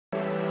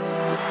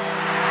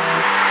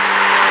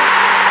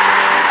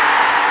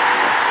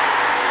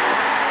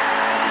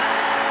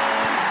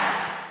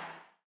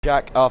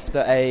Jack,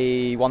 after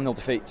a 1-0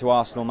 defeat to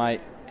Arsenal, mate.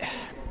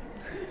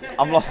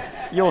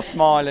 You're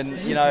smiling.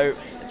 You know,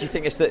 do you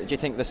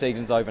think the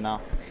season's over now?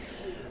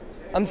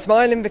 I'm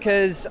smiling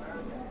because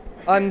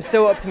I'm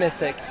still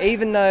optimistic,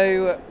 even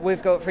though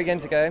we've got 3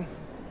 games to go.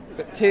 We've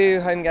got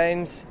 2 home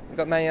games. We've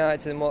got Man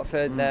United and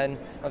Watford, then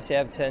obviously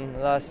Everton the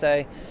last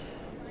day.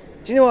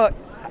 Do you know what?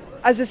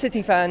 As a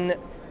City fan,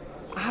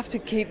 I have to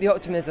keep the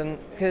optimism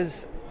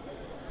because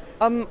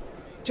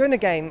during the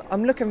game,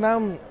 I'm looking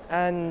around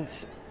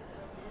and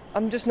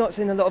I'm just not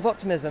seeing a lot of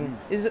optimism.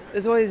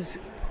 There's always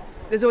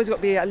got to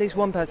be at least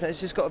one person that's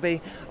just got to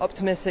be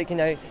optimistic, you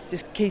know,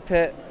 just keep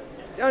it,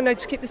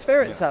 just keep the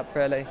spirits up,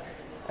 really.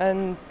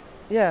 And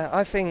yeah,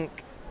 I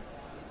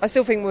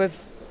still think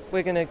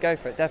we're going to go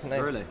for it,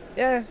 definitely. Really?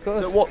 Yeah, of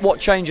course. So what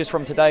changes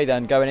from today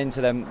then, going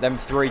into them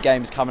 3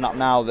 games coming up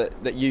now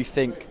that you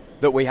think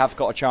that we have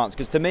got a chance?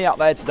 Because to me out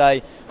there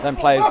today, them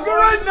players...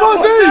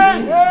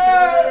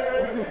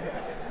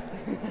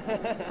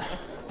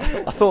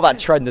 I thought that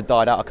trend had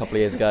died out a couple of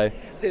years ago.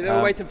 See, they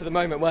were waiting for the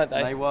moment, weren't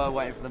they? They were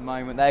waiting for the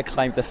moment. Their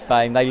claim to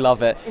fame, they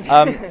love it.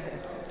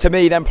 To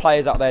me, them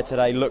players out there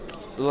today look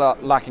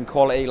lacking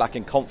quality,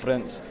 lacking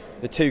confidence.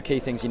 The 2 key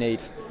things you need.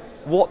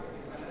 What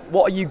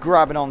are you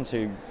grabbing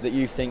onto that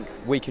you think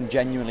we can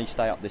genuinely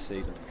stay up this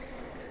season?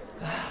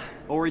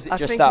 Or is it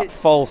just that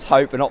false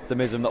hope and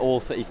optimism that all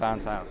City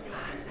fans have?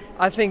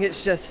 I think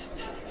it's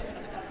just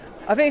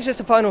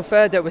the final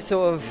third that we're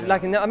sort of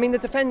lacking. I mean, the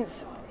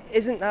defence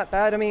isn't that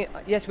bad. I mean,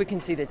 yes, we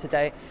conceded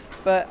today,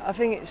 but I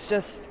think it's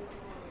just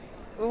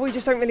we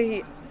just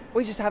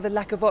have a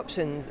lack of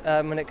options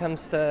when it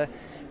comes to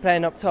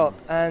playing up top.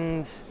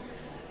 And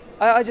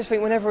I just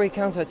think whenever we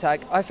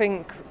counter-attack, I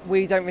think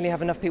we don't really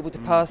have enough people to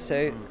pass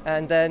to,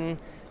 and then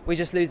we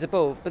just lose the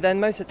ball. But then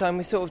most of the time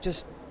we sort of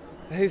just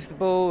hoof the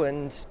ball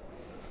and,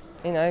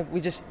 you know,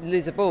 we just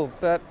lose the ball.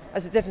 But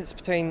as the difference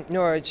between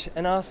Norwich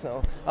and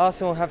Arsenal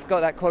have got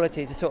that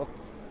quality to sort of,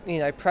 you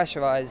know,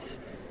 pressurise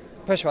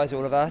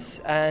all of us.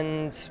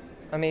 And,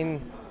 I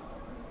mean,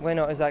 we're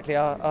not exactly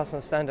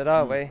Arsenal standard,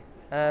 are we?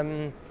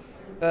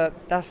 But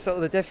that's sort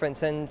of the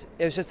difference. And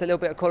it was just a little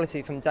bit of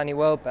quality from Danny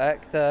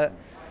Welbeck that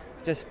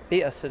just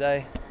beat us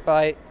today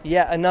by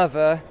yet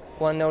another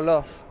 1-0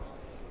 loss.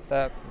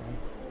 But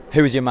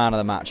who was your man of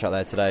the match out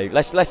there today?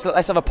 Let's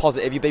have a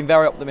positive. You've been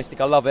very optimistic.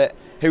 I love it.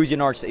 Who was your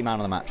Norwich City man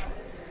of the match?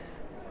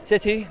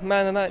 City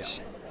man of the match.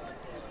 Yeah.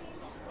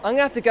 I'm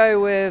gonna have to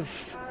go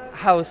with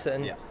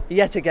Howson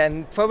yet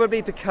again,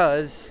 probably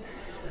because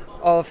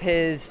of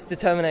his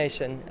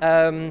determination.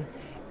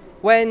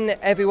 When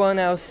everyone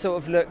else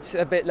sort of looked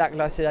a bit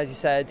lacklustre, as you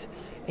said,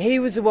 he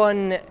was the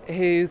one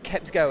who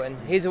kept going.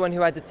 He's the one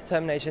who had the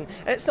determination.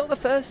 And it's not the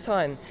first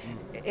time.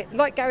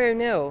 Like Gary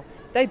O'Neill,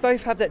 they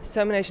both have that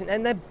determination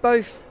and they're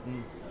both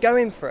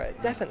going for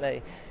it,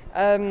 definitely.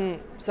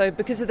 So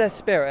because of their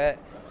spirit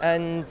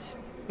and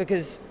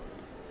because,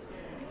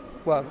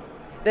 well,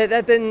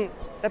 they've been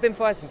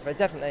fighting for it,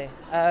 definitely.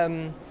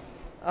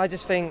 I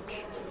just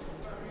think,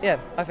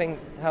 I think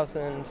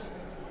Howson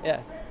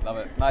and, Love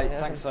it. Mate,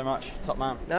 thanks so much. Top man.